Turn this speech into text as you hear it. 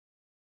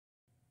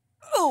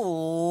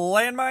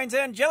Landmines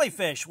and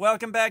jellyfish.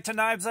 Welcome back to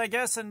Knives, I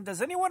guess. And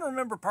does anyone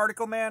remember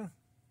Particle Man?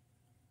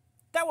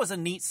 That was a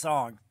neat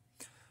song.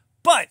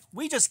 But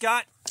we just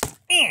got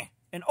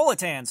an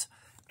Olitans.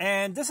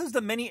 And this is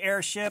the mini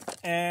airship.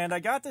 And I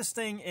got this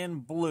thing in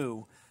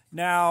blue.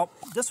 Now,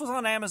 this was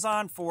on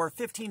Amazon for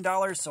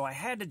 $15, so I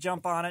had to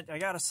jump on it. I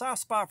got a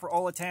soft spot for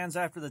Olitans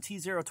after the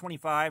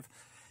T025.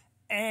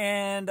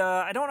 And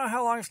I don't know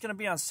how long it's going to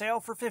be on sale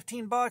for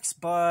 15 bucks,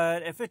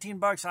 but at 15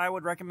 bucks, I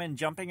would recommend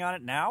jumping on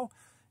it now.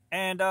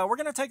 And we're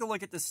going to take a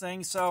look at this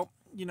thing. So,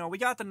 you know, we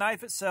got the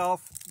knife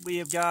itself. We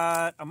have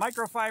got a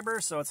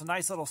microfiber, so it's a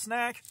nice little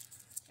snack.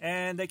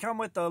 And they come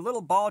with a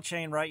little ball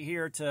chain right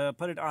here to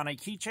put it on a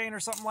keychain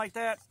or something like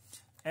that.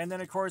 And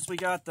then, of course, we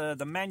got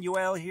the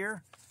manual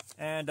here.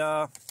 And,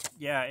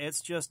 yeah,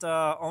 it's just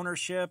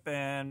ownership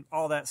and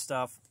all that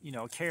stuff, you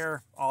know,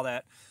 care, all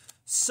that.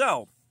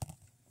 So,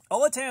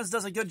 Olitans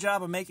does a good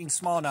job of making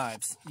small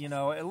knives. You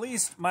know, at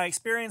least my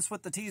experience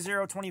with the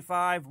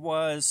T025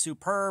 was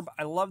superb.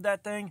 I love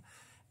that thing.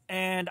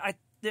 And I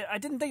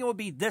didn't think it would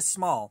be this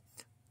small.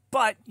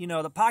 But, you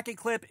know, the pocket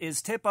clip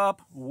is tip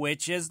up,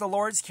 which is the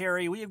Lord's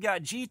carry. We've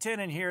got G10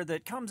 in here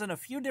that comes in a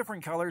few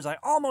different colors. I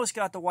almost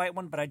got the white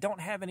one, but I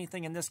don't have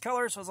anything in this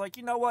color. So I was like,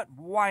 you know what?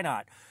 Why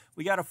not?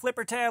 We got a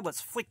flipper tab.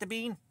 Let's flick the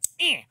bean.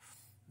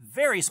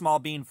 Very small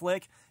bean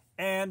flick.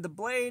 And the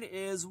blade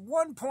is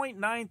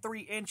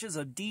 1.93 inches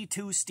of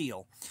D2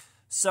 steel.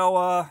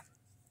 So,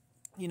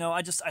 you know,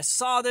 I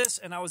saw this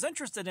and I was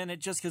interested in it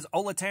just because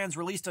Olitans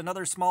released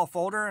another small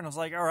folder. And I was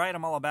like, all right,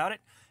 I'm all about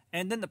it.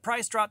 And then the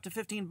price dropped to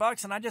 15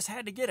 bucks and I just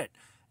had to get it.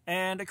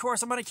 And of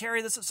course, I'm going to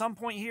carry this at some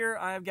point here.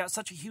 I've got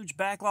such a huge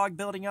backlog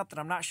building up that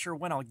I'm not sure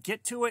when I'll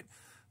get to it.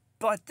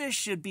 But this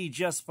should be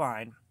just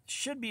fine.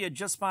 Should be a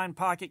just fine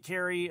pocket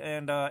carry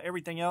and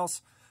everything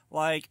else.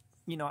 Like,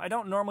 you know, I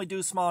don't normally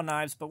do small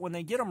knives, but when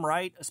they get them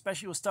right,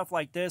 especially with stuff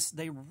like this,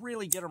 they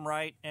really get them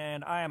right,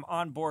 and I am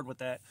on board with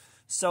that.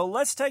 So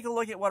let's take a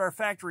look at what our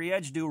factory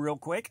edge do real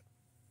quick.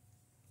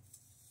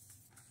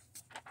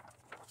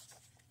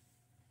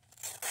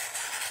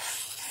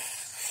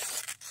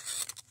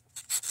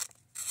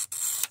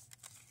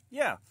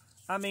 Yeah,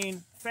 I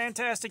mean,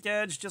 fantastic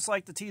edge, just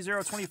like the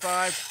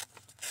T025.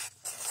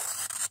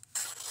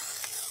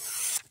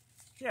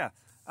 Yeah.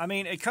 I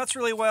mean, it cuts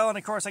really well, and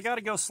of course, I got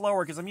to go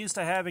slower because I'm used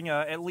to having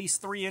at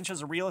least 3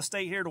 inches of real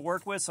estate here to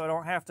work with, so I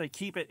don't have to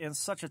keep it in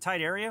such a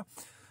tight area.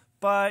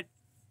 But,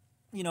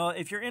 you know,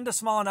 if you're into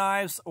small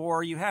knives,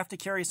 or you have to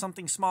carry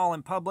something small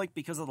in public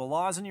because of the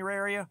laws in your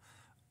area,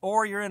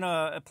 or you're in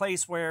a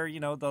place where,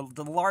 you know,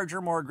 the larger,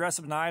 more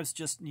aggressive knives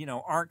just, you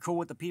know, aren't cool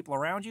with the people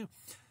around you,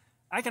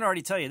 I can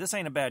already tell you, this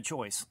ain't a bad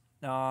choice.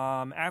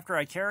 After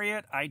I carry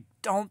it, I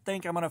don't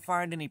think I'm going to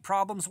find any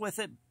problems with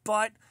it,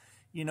 but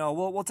you know,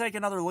 we'll take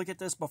another look at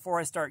this before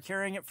I start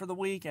carrying it for the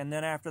week, and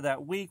then after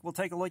that week, we'll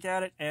take a look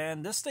at it,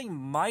 and this thing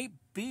might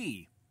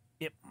be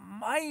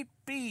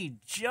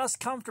just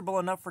comfortable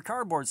enough for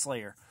Cardboard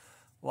Slayer.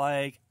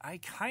 Like, I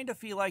kind of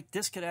feel like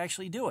this could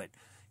actually do it.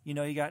 You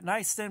know, you got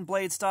nice thin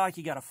blade stock,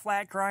 you got a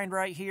flat grind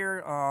right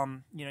here,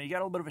 you know, you got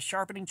a little bit of a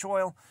sharpening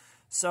choil.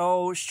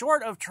 So,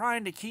 short of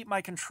trying to keep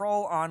my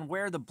control on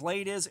where the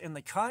blade is in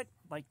the cut,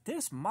 like,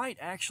 this might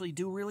actually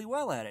do really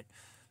well at it.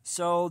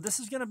 So this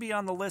is going to be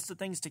on the list of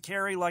things to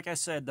carry. Like I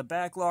said, the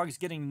backlog is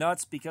getting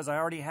nuts because I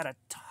already had a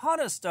ton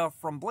of stuff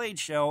from Blade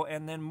Show,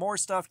 and then more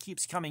stuff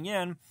keeps coming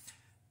in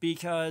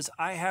because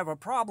I have a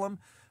problem.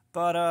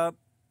 But,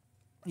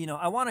 you know,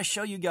 I want to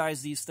show you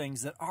guys these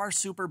things that are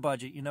super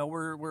budget. You know,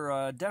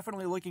 we're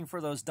definitely looking for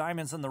those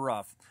diamonds in the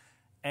rough.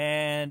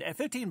 And at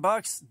 15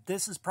 bucks,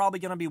 this is probably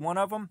going to be one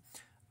of them.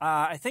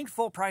 I think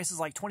full price is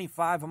like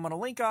 25. I'm going to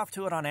link off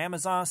to it on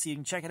Amazon so you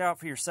can check it out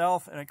for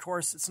yourself. And of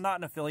course, it's not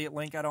an affiliate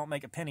link. I don't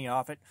make a penny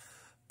off it.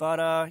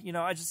 But, you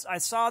know, I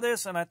saw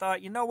this and I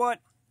thought, you know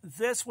what?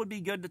 This would be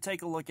good to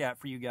take a look at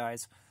for you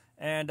guys.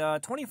 And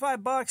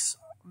 25 bucks,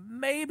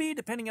 maybe,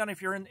 depending on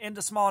if you're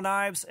into small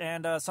knives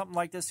and something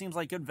like this seems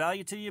like good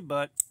value to you.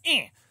 But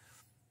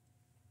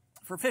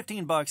for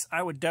 15 bucks,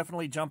 I would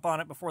definitely jump on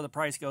it before the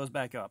price goes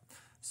back up.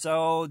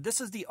 So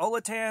this is the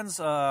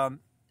Olitans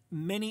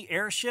Mini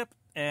Airship.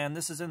 And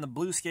this is in the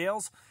blue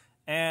scales,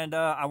 and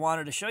I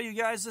wanted to show you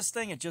guys this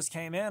thing. It just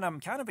came in. I'm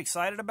kind of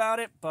excited about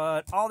it,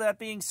 but all that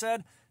being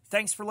said,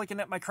 thanks for looking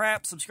at my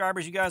crap.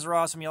 Subscribers, you guys are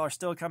awesome. Y'all are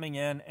still coming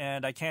in,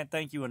 and I can't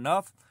thank you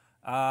enough.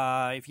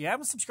 If you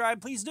haven't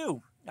subscribed, please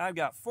do. I've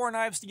got 4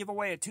 knives to give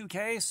away at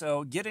 2K,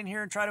 so get in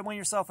here and try to win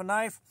yourself a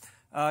knife.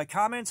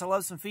 Comments, I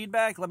love some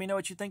feedback. Let me know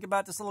what you think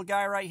about this little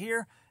guy right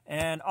here.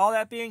 And all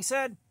that being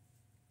said,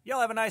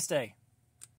 y'all have a nice day.